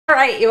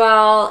Alright, you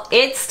all,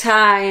 it's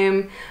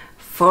time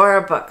for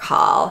a book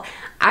haul.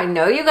 I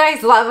know you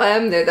guys love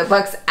them. They're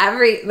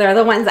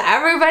the ones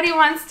everybody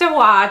wants to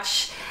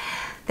watch.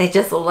 They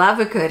just love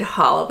a good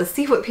haul to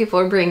see what people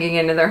are bringing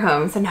into their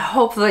homes, and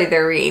hopefully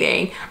they're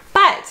reading.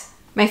 But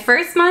my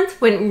first month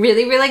went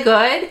really, really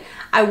good.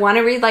 I want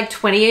to read like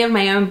 20 of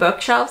my own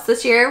bookshelves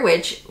this year,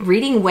 which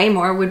reading way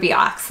more would be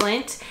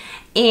excellent.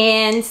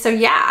 And so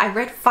yeah, I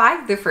read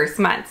 5 the first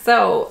month.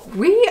 So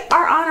we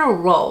are on a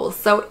roll,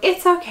 so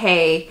it's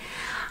okay.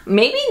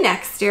 Maybe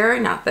next year,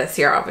 not this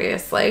year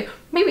obviously,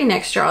 maybe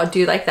next year I'll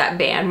do like that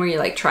ban where you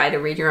like try to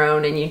read your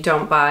own and you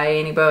don't buy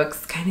any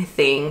books kind of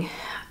thing.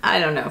 I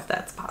don't know if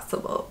that's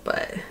possible,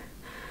 but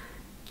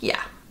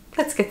yeah,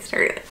 let's get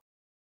started.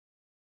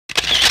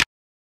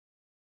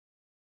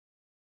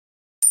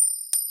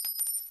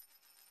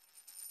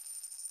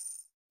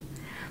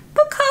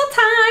 Book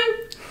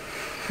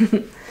haul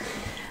time!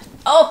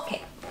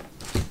 Okay.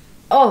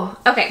 Oh,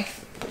 okay.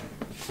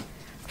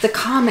 The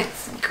Comet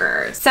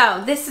Seekers.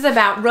 So this is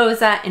about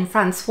Rosa and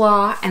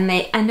Francois, and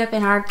they end up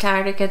in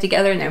Antarctica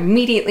together and they're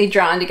immediately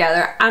drawn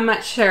together. I'm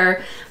not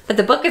sure, but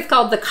the book is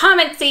called The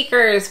Comet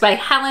Seekers by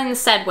Helen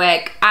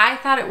Sedgwick. I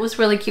thought it was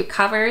really cute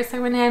cover, so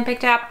I went ahead and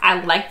picked it up.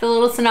 I like the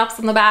little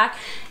synopsis on the back.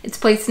 It's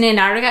placed in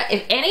Antarctica.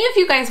 If any of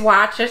you guys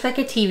watch, there's like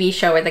a TV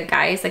show where the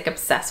guy is like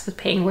obsessed with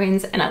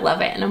penguins, and I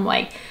love it, and I'm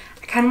like,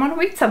 I kind of want to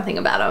read something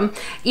about them.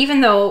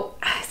 Even though,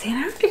 is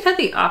Antarctica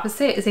the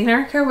opposite? Is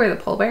Antarctica where the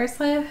polar bears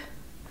live?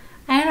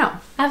 I don't know.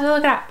 I have to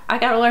look it up. I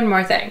gotta learn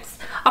more things.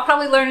 I'll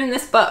probably learn in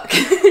this book.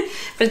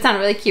 But it's not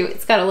really cute.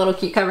 It's got a little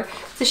cute cover.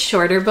 It's a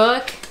shorter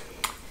book.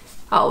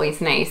 Always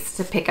nice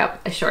to pick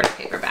up a shorter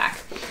paperback.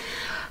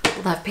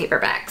 Love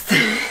paperbacks.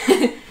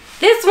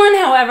 This one,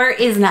 however,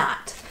 is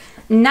not.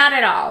 Not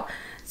at all.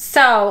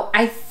 So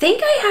I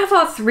think I have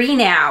all 3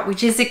 now,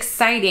 which is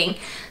exciting.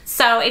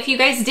 So if you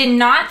guys did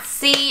not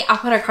see, I'll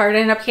put a card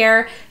in up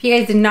here. If you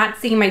guys did not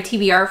see my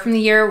TBR from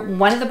the year,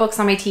 one of the books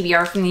on my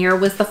TBR from the year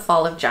was The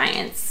Fall of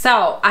Giants.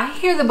 So I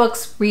hear the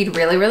books read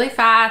really, really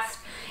fast,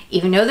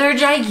 even though they're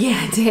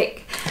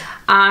gigantic.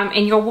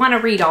 And you'll want to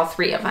read all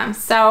 3 of them.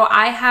 So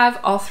I have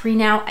all 3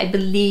 now. I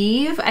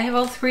believe I have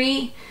all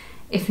 3.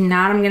 If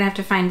not, I'm gonna have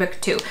to find book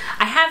 2.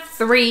 I have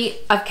 3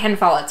 of Ken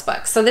Follett's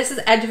books. So this is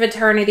Edge of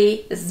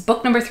Eternity. This is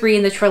book number 3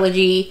 in the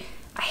trilogy.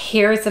 I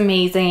hear it's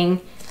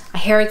amazing. I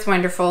hear it's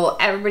wonderful.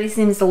 Everybody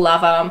seems to love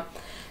them.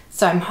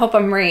 So I hope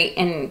I'm right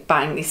in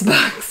buying these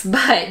books.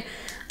 But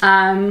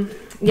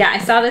yeah, I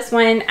saw this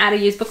one at a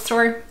used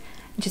bookstore.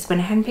 I just went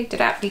ahead and picked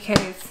it up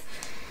because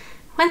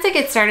once I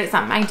get started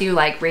something, I do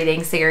like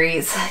reading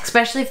series,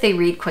 especially if they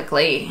read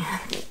quickly.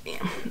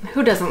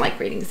 Who doesn't like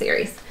reading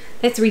series?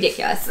 It's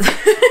ridiculous.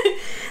 The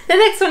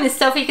next one is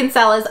Sophie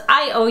Kinsella's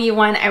I Owe You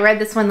One. I read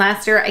this one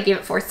last year. I gave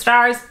it 4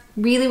 stars.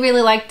 Really,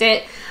 really liked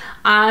it.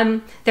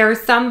 There are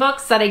some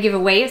books that I give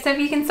away of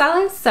Sophie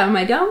Kinsella's, some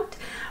I don't,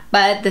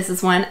 but this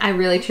is one I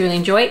really truly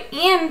enjoyed.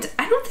 And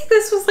I don't think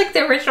this was like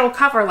the original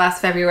cover last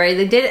February.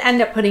 They did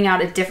end up putting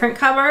out a different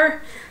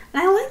cover,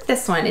 and I like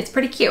this one. It's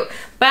pretty cute,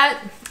 but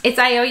it's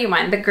I Owe You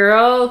One. The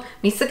girl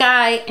meets the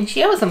guy and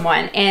she owes him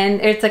one,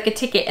 and it's like a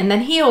ticket, and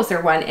then he owes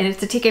her one, and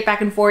it's a ticket back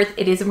and forth.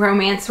 It is a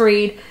romance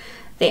read.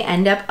 They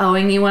end up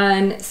owing you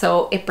one,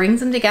 so it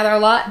brings them together a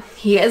lot.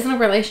 He is in a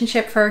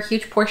relationship for a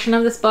huge portion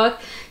of this book.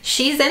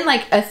 She's in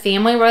like a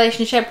family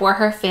relationship where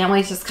her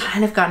family's just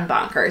kind of gone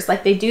bonkers.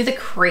 Like they do the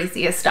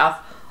craziest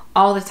stuff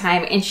all the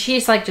time, and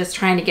she's like just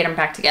trying to get them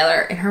back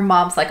together, and her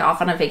mom's like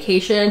off on a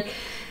vacation,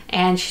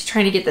 and she's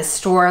trying to get the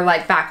store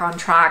like back on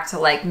track to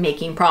like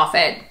making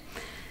profit,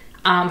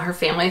 her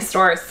family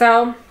store.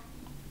 So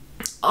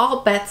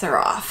all bets are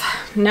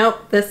off.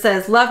 Nope, this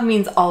says love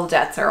means all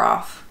debts are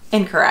off.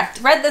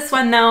 Incorrect. Read this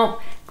one though.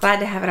 Glad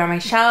to have it on my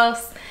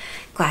shelves.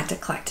 Glad to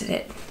collected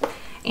it.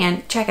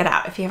 And check it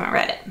out if you haven't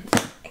read it.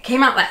 It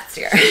came out last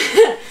year.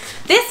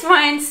 This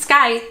one,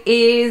 Sky,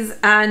 is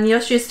Neil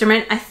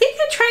Shusterman. I think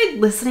I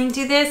tried listening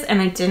to this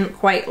and I didn't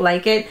quite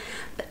like it,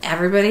 but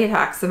everybody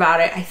talks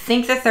about it. I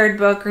think the 3rd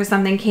book or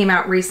something came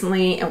out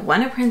recently. It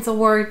won a Prince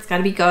Award. It's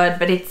gotta be good,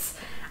 but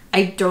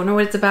I don't know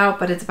what it's about,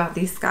 but it's about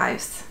these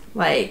guys.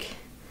 Like,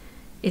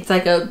 it's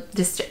like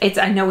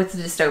I know it's a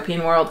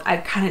dystopian world. I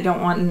kind of don't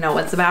want to know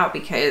what it's about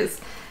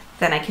because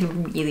then I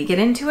can really get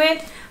into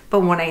it. But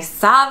when I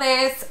saw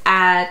this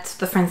at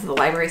the Friends of the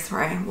Library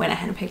store, I went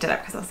ahead and picked it up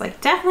because I was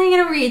like, definitely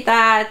gonna read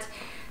that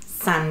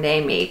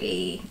someday,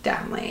 maybe,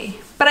 definitely.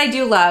 But I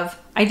do love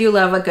a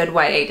good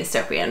YA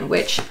dystopian,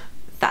 which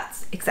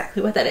that's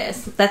exactly what that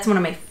is. That's one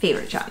of my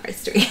favorite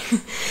genres to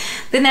read.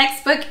 The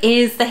next book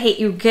is The Hate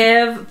You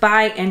Give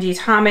by Angie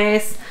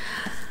Thomas.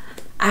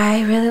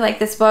 I really like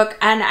this book,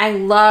 and I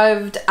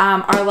love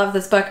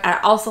this book. I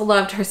also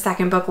loved her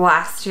 2nd book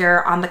last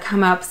year, On the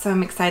Come Up, so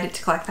I'm excited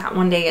to collect that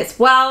one day as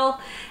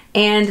well.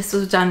 And this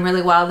was done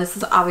really well. This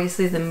is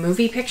obviously the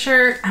movie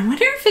picture. I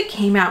wonder if it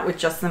came out with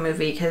just the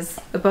movie, because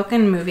the book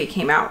and movie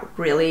came out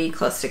really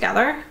close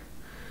together.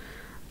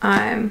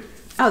 Oh,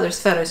 there's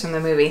photos from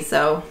the movie,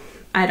 so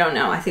I don't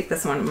know. I think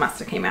this one must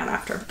have came out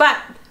after. But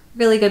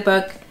really good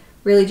book.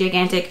 really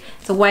gigantic.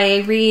 It's a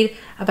YA read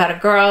about a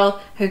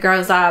girl who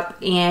grows up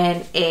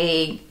in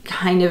a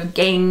kind of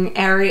gang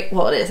area.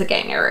 Well, it is a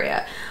gang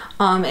area.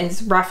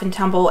 It's rough and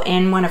tumble,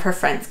 and one of her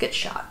friends gets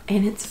shot.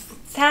 And it's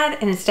sad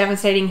and it's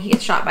devastating. He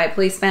gets shot by a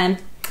policeman.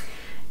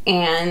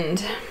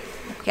 And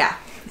yeah,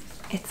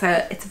 it's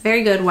a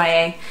very good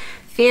YA.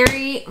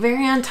 Very,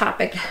 very on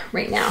topic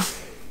right now.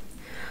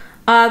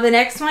 The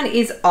next one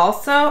is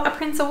also a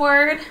Prince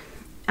Award.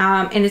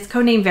 And it's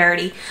codenamed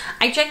Verity.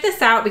 I checked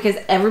this out because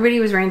everybody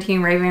was ranting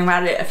and raving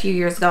about it a few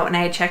years ago, and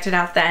I had checked it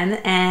out then,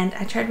 and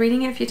I tried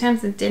reading it a few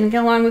times and didn't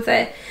get along with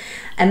it.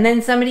 And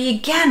then somebody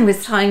again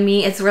was telling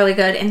me it's really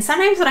good, and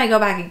sometimes when I go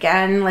back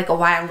again, like a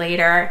while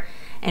later,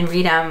 and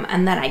read them,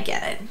 and then I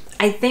get it.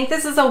 I think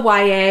this is a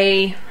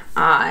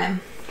YA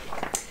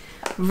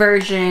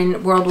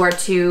version World War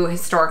II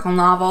historical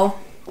novel.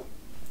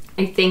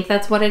 I think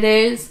that's what it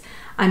is.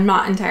 I'm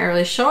not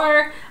entirely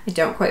sure. I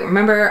don't quite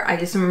remember. I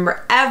just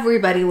remember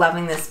everybody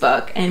loving this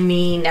book and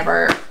me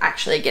never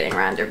actually getting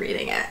around to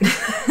reading it.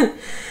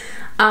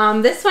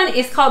 This one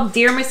is called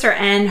Dear Mr.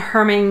 N.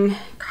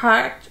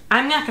 Hermingcart.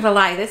 I'm not gonna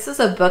lie, this is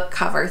a book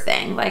cover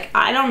thing. Like,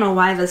 I don't know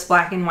why this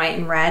black and white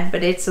and red,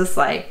 but it's just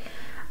like,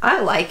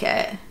 I like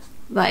it.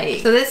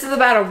 Like, so this is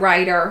about a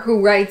writer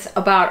who writes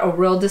about a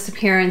real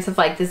disappearance of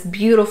like this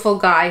beautiful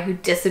guy who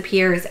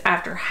disappears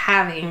after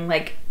having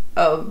like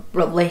a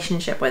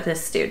relationship with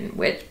his student,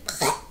 which,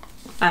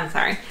 I'm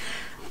sorry,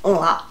 a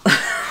lot.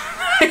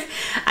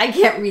 I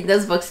can't read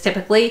those books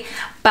typically,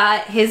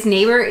 but his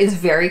neighbor is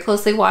very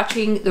closely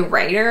watching the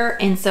writer,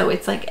 and so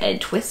it's like a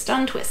twist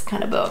on twist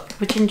kind of book,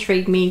 which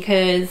intrigued me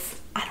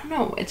because, I don't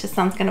know, it just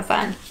sounds kind of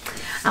fun.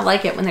 I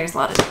like it when there's a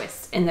lot of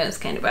twists in those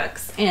kind of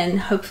books, and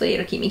hopefully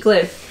it'll keep me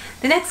glued.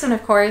 The next one,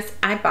 of course,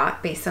 I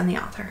bought based on the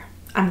author.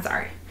 I'm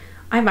sorry.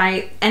 I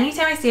might,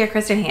 anytime I see a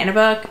Kristen Hanna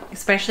book,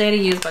 especially at a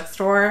used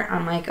bookstore,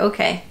 I'm like,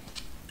 okay,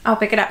 I'll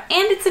pick it up.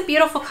 And it's a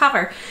beautiful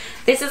cover.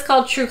 This is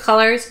called True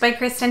Colors by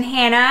Kristen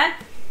Hanna.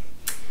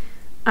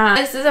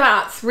 This is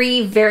about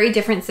 3 very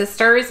different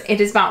sisters.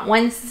 It is about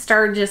one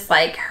sister, just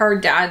like her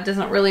dad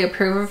doesn't really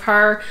approve of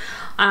her.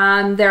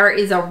 There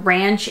is a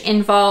ranch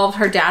involved.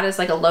 Her dad is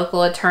like a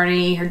local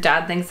attorney. Her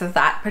dad thinks of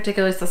that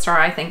particular sister,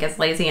 I think, as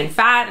lazy and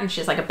fat, and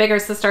she's like a bigger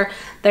sister.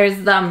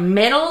 There's the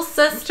middle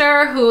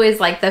sister who is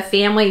like the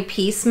family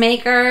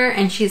peacemaker,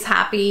 and she's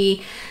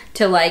happy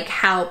to like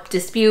help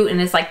dispute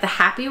and is like the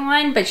happy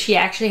one, but she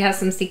actually has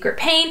some secret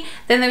pain.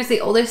 Then there's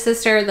the older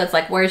sister that's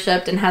like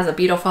worshipped and has a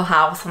beautiful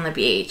house on the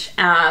beach.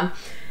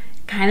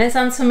 Kind of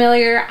sounds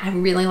familiar. I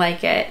really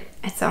like it.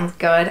 It sounds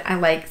good. I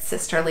like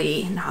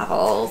sisterly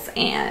novels,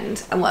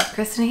 and I love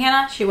Kristen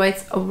Hanna. She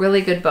writes a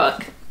really good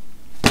book,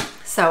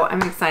 so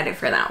I'm excited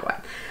for that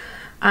one.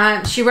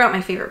 She wrote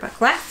my favorite book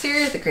last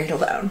year, The Great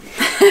Alone.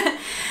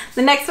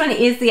 The next one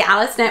is The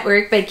Alice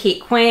Network by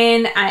Kate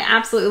Quinn. I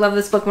absolutely love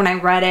this book when I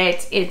read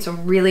it. It's a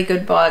really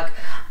good book.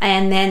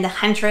 And then The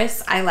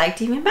Huntress, I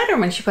liked even better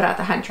when she put out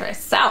The Huntress.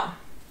 So,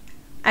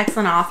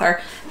 excellent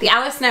author. The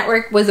Alice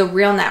Network was a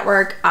real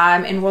network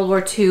in World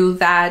War II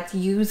that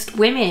used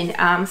women,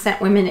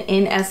 sent women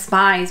in as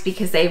spies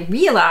because they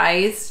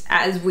realized,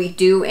 as we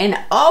do in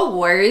all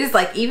wars,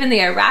 like even the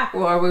Iraq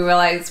War, we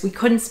realized we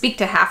couldn't speak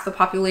to half the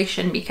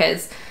population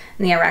because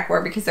in the Iraq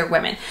War because they're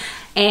women.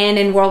 And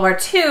in World War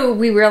II,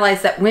 we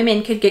realized that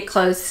women could get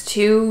close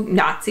to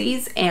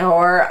Nazis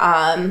or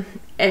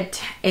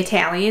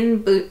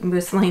Italian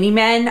Mussolini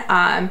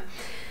men.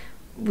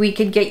 We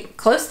could get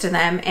close to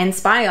them and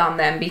spy on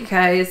them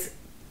because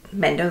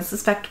men don't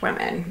suspect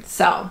women.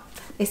 So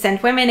they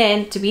sent women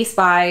in to be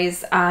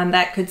spies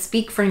that could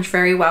speak French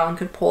very well and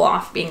could pull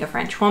off being a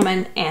French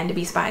woman and to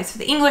be spies for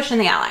the English and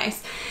the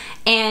Allies.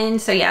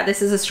 And so yeah,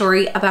 this is a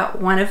story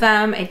about one of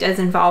them. It does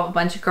involve a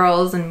bunch of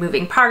girls and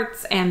moving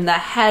parts and the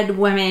head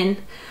women.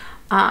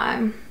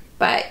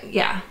 But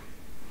yeah,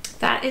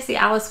 that is the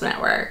Alice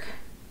Network.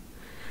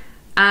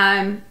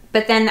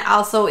 But then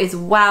also as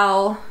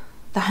well,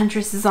 The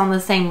Huntress is on the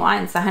same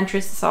lines. The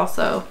Huntress is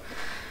also,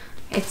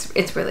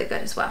 it's really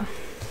good as well.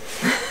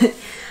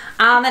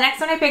 The next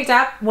one I picked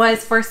up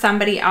was For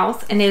Somebody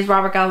Else, and it is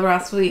Robert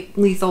Galbraith's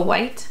Lethal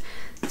White.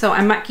 So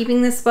I'm not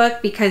keeping this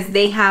book because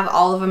they have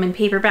all of them in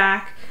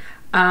paperback.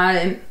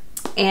 And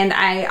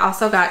I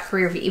also got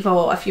Career of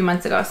Evil a few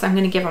months ago, so I'm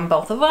going to give them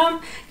both of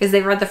them because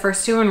they read the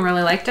first 2 and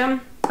really liked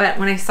them. But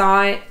when I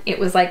saw it, it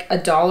was like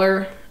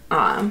 $1,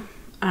 and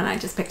I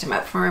just picked them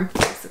up for him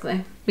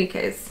basically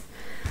because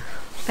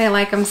I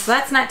like them. So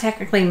that's not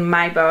technically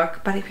my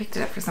book, but I picked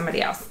it up for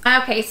somebody else.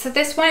 Okay, so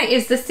this one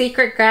is The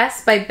Secret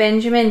Guest by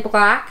Benjamin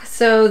Black.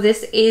 So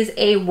this is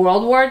a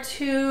World War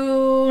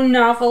II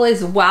novel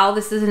as well.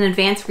 This is an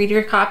advanced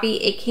reader copy.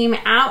 It came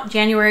out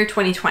January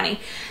 2020.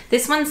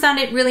 This one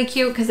sounded really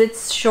cute because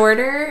it's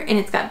shorter and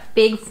it's got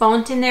big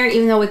font in there,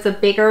 even though it's a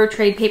bigger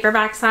trade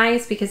paperback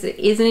size because it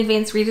is an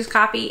advanced reader's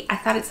copy. I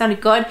thought it sounded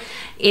good.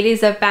 It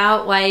is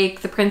about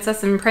like the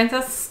princess and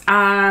princess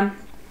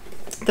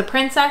the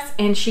princess,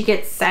 and she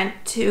gets sent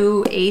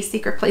to a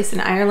secret place in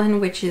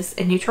Ireland, which is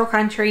a neutral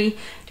country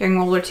during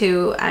World War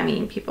II. I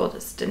mean, people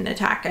just didn't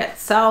attack it.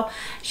 So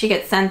she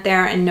gets sent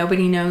there and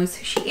nobody knows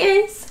who she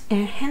is,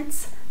 and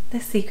hence the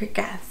secret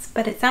guest.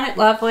 But it sounded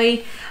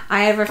lovely.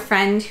 I have a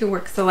friend who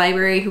works at the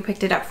library who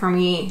picked it up for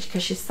me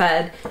because she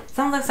said, it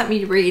sounds like something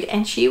to read,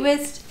 and she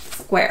was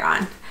square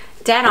on.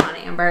 Dead on,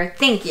 Amber.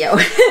 Thank you.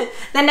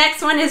 The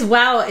next one as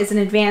well is an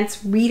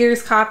advanced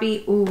reader's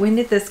copy. Ooh, when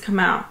did this come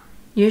out?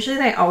 Usually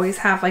they always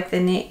have like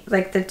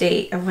the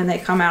date of when they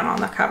come out on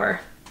the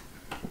cover.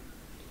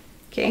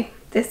 Okay,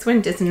 this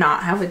one does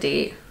not have a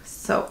date,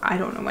 so I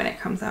don't know when it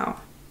comes out.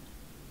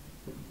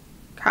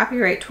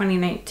 Copyright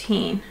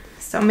 2019.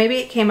 So maybe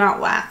it came out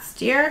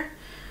last year,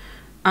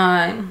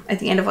 at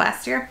the end of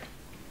last year.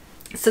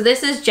 So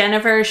this is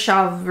Jennifer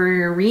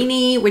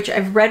Shalverini, which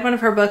I've read one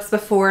of her books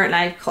before, and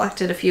I've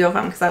collected a few of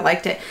them because I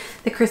liked it.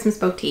 The Christmas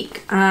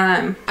Boutique.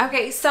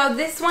 Okay, so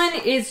this one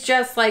is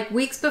just like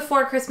weeks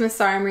before Christmas.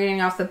 Sorry, I'm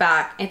reading off the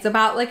back. It's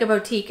about like a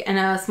boutique in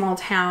a small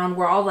town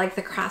where all like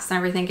the crafts and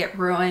everything get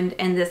ruined,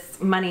 and this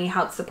money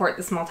helps support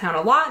the small town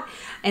a lot.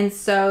 And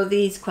so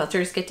these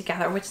quilters get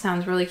together, which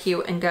sounds really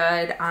cute and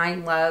good. I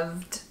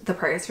loved The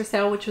Prayers for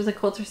Sale, which was a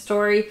quilter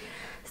story.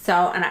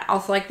 So, and I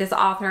also like this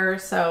author,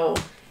 so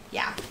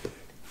yeah.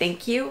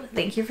 Thank you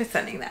for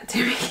sending that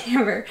to me,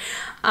 Amber.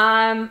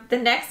 The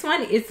next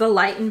one is The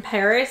Light in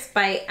Paris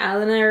by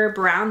Eleanor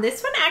Brown.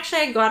 This one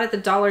actually I got at the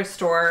dollar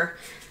store.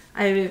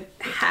 I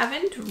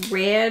haven't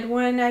read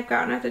one I've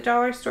gotten at the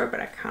dollar store, but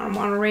I kind of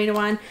want to read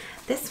one.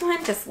 This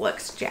one just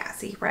looks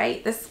jazzy,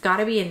 right? This has got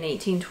to be an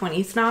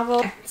 1820s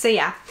novel. So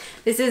yeah,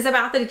 this is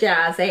about the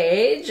Jazz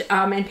Age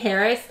in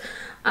Paris.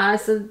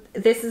 So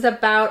this is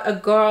about a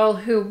girl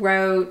who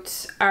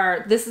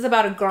this is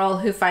about a girl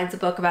who finds a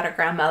book about her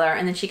grandmother,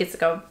 and then she gets to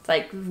go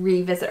like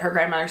revisit her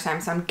grandmother's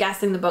time. So I'm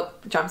guessing the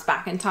book jumps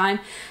back in time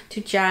to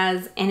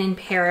jazz and in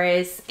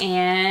Paris,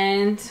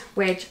 and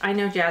which I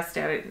know jazz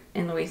started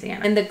in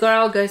Louisiana. And the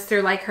girl goes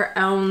through like her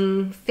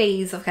own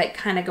phase of like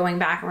kind of going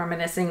back and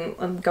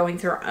reminiscing, going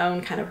through her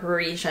own kind of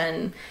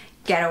Parisian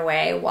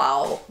getaway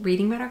while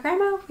reading about her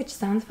grandma, which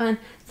sounds fun,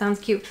 sounds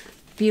cute.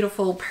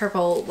 Beautiful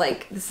purple,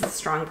 like this is a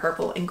strong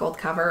purple and gold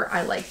cover.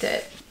 I liked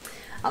it.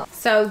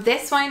 So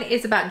this one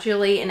is about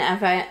Julie and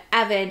Evan,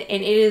 and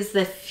it is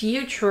The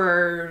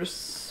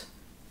Futures,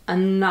 a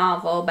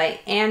novel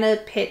by Anna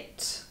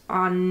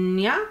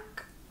Pitoniak.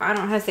 I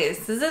don't know how to say this.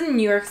 This is a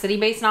New York City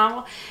based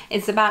novel.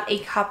 It's about a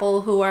couple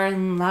who are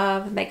in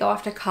love, and they go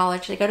off to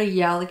college, they go to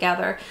Yale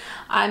together,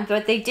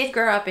 but they did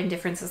grow up in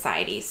different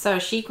societies. So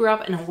she grew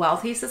up in a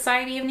wealthy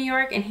society of New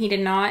York and he did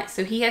not.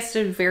 So he has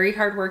to be very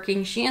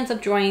hardworking. She ends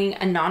up joining a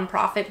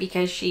nonprofit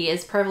because she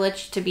is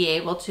privileged to be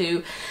able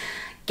to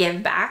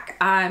give back.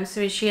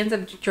 So she ends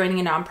up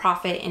joining a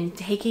nonprofit and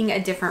taking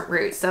a different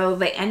route. So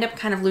they end up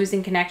kind of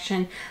losing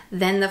connection.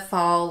 Then the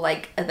fall,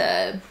 like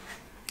the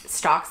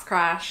stocks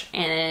crash,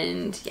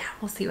 and yeah,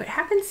 we'll see what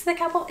happens to the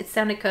couple. It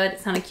sounded good, it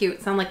sounded cute,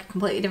 it sounded like a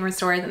completely different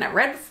story than I've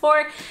read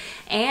before.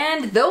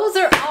 And those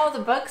are all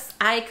the books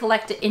I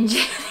collected in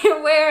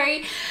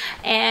January,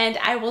 and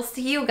I will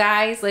see you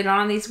guys later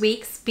on these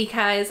weeks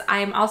because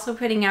I'm also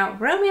putting out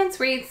romance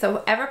reads.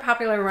 So ever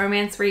popular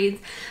romance reads,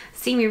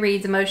 steamy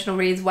reads, emotional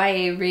reads,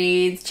 YA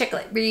reads, chick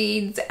lit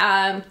reads.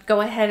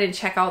 Go ahead and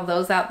check all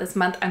those out this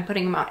month. I'm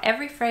putting them out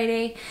every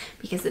Friday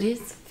because it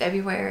is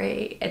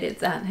February. It is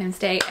Valentine's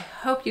Day. I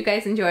hope you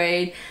guys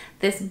enjoyed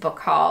this book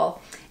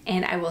haul,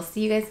 and I will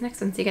see you guys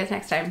next one. See you guys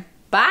next time.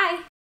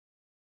 Bye!